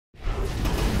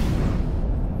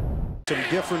some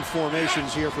different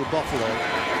formations here for Buffalo,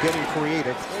 getting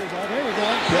creative. There we go.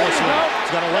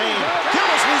 Gillislee's got a lane.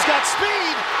 Gillislee's got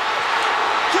speed.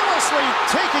 Gillislee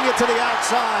taking it to the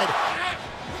outside.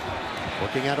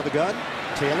 Working out of the gun.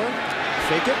 Taylor,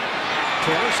 fake it.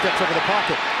 Taylor steps over the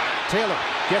pocket. Taylor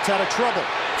gets out of trouble.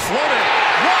 Floater,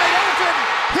 wide open.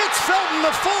 Hits Felton,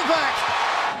 the fullback.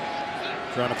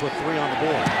 Trying to put 3 on the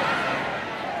board.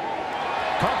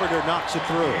 Carpenter knocks it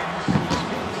through.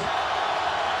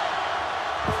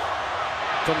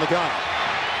 From the gun.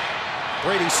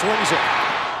 Brady swings it.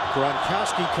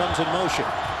 Gronkowski comes in motion.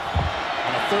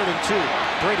 On a 3rd and 2.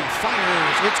 Brady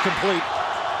fires. It's complete.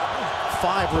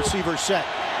 5 receivers set.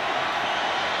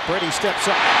 Brady steps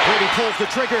up. Brady pulls the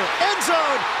trigger. End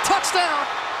zone. Touchdown.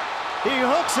 He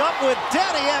hooks up with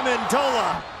Danny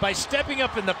Amendola. By stepping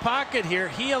up in the pocket here,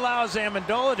 he allows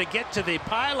Amendola to get to the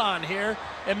pylon here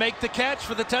and make the catch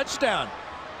for the touchdown.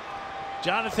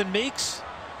 Jonathan Meeks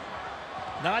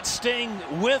not staying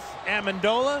with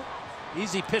Amendola.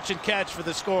 Easy pitch and catch for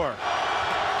the score.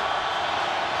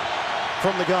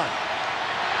 From the gun.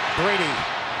 Brady.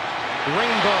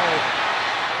 Rainbow.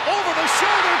 Over the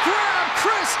shoulder grab.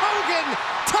 Chris Hogan.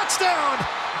 Touchdown.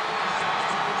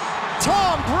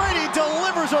 Tom Brady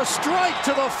delivers a strike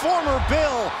to the former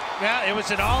Bill. Yeah, it was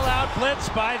an all-out blitz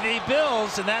by the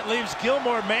Bills, and that leaves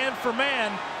Gilmore man for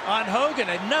man on Hogan.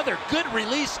 Another good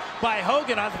release by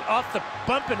Hogan off the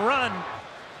bump and run.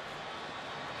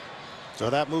 So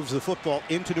that moves the football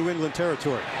into New England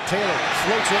territory. Taylor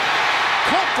floats it.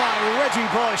 Caught by Reggie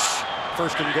Bush.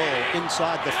 1st and goal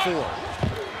inside the 4.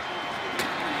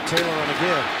 Taylor on a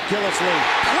give. Gillislee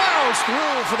plows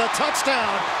through for the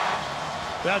touchdown.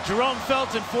 Well, Jerome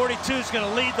Felton, 42, is going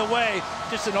to lead the way.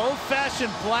 Just an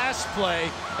old-fashioned blast play,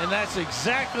 and that's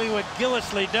exactly what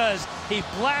Gillislee does. He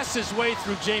blasts his way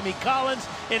through Jamie Collins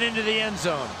and into the end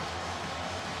zone.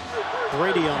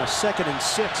 Brady on a 2nd and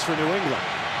 6 for New England.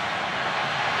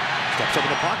 Steps up in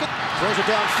the pocket, throws it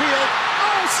downfield.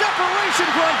 Oh, separation,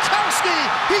 Gronkowski!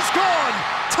 He's gone!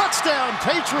 Touchdown,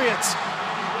 Patriots!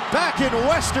 Back in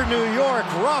Western New York,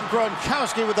 Rob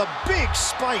Gronkowski with a big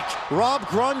spike. Rob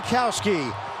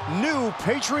Gronkowski, new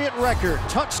Patriot record,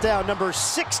 touchdown number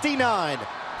 69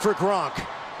 for Gronk.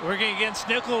 Working against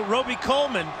nickel, Roby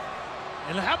Coleman.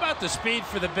 And how about the speed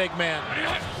for the big man?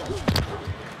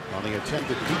 On the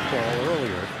attempted deep ball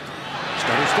earlier.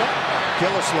 Stutter step,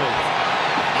 Gillislee.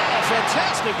 Oh,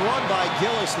 fantastic run by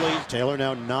Gillislee. Taylor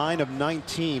now 9 of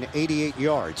 19, 88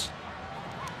 yards.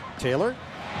 Taylor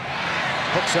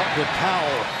hooks up with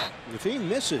Powell. If he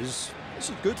misses, this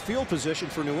is good field position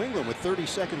for New England with 30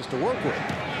 seconds to work with.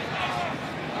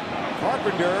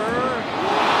 Carpenter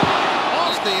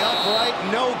off the upright,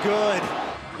 no good.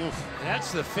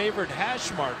 That's the favored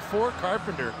hash mark for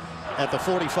Carpenter. At the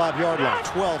 45-yard line,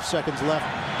 12 seconds left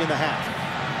in the half.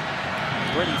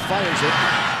 Brady fires it,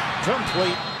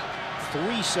 complete.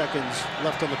 3 seconds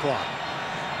left on the clock.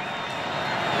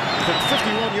 From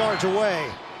 51 yards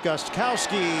away,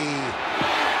 Gostkowski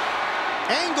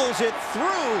angles it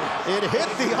through. It hit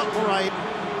the upright,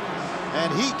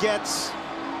 and he gets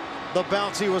the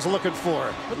bounce he was looking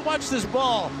for. But watch this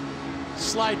ball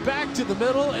slide back to the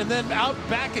middle and then out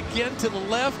back again to the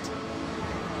left,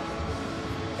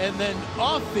 and then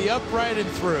off the upright and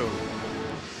through.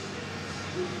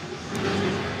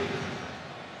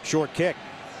 Short kick.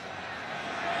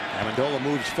 Amendola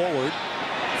moves forward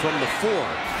from the 4.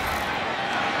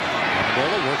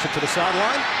 Amendola works it to the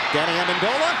sideline. Danny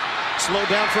Amendola slowed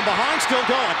down from behind, still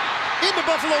going into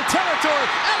Buffalo territory.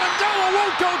 Amendola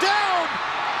won't go down.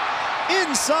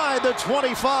 Inside the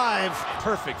 25.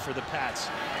 Perfect for the Pats.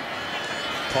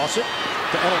 Toss it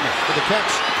to Edelman for the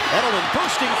catch. Edelman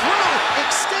bursting through,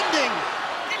 extending.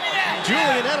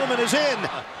 Julian Edelman is in.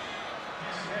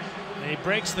 And he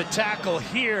breaks the tackle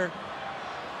here.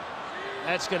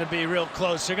 That's going to be real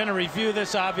close. They're going to review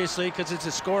this, obviously, because it's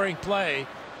a scoring play.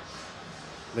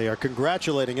 They are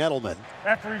congratulating Edelman.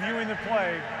 After reviewing the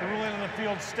play, the ruling on the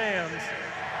field stands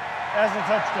as a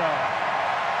touchdown.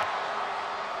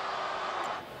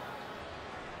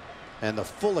 And the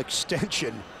full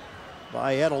extension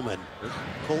by Edelman.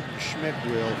 Colton Schmidt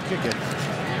will kick it.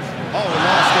 Oh, he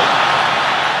lost it.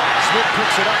 Schmidt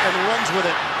picks it up and runs with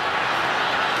it.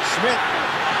 Schmidt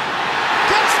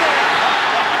gets there.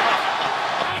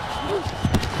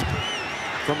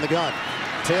 From the gun.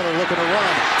 Taylor looking to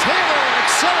run. Taylor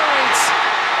accelerates.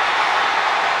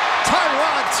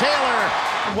 Tyrod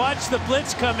Taylor. Watch the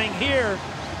blitz coming here.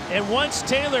 And once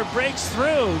Taylor breaks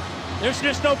through, there's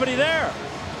just nobody there.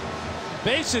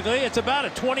 Basically, it's about a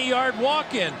 20-yard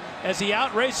walk-in as he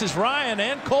outraces Ryan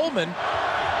and Coleman.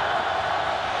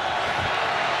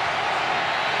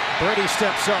 Brady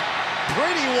steps up.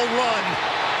 Brady will run.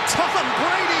 Tom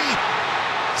Brady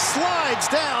slides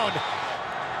down.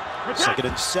 2nd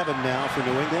and 7 now for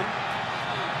New England.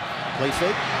 Play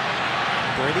fake.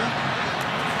 Brady.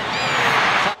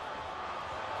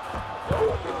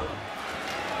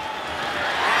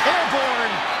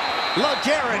 Airborne.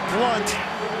 LeGarrette Blount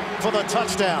for the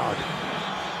touchdown.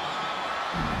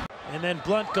 And then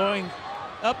Blount going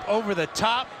up over the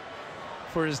top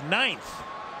for his 9th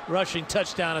rushing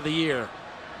touchdown of the year.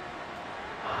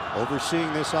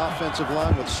 Overseeing this offensive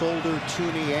line with Solder,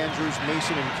 Tooney, Andrews,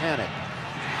 Mason, and Cannon.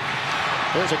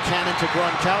 There's a cannon to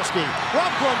Gronkowski.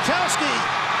 Rob Gronkowski!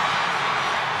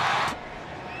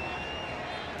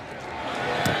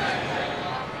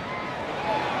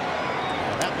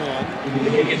 And that one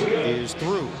is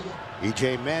through.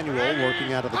 E.J. Manuel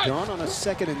working out of the gun on a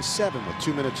 2nd and 7 with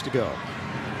 2 minutes to go.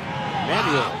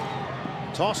 Manuel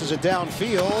tosses it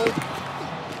downfield.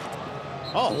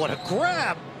 Oh, what a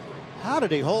grab! How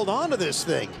did he hold on to this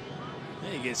thing?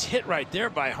 He gets hit right there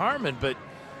by Harmon, but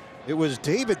it was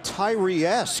David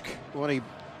Tyree-esque when he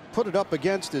put it up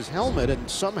against his helmet, and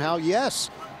somehow,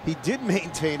 yes, he did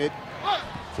maintain it.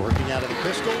 Working out of the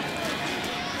pistol. And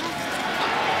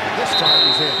this time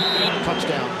he's in.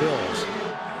 Touchdown, Bills.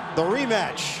 The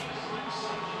rematch.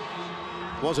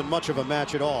 Wasn't much of a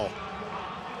match at all.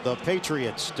 The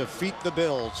Patriots defeat the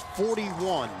Bills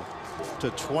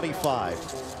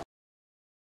 41-25.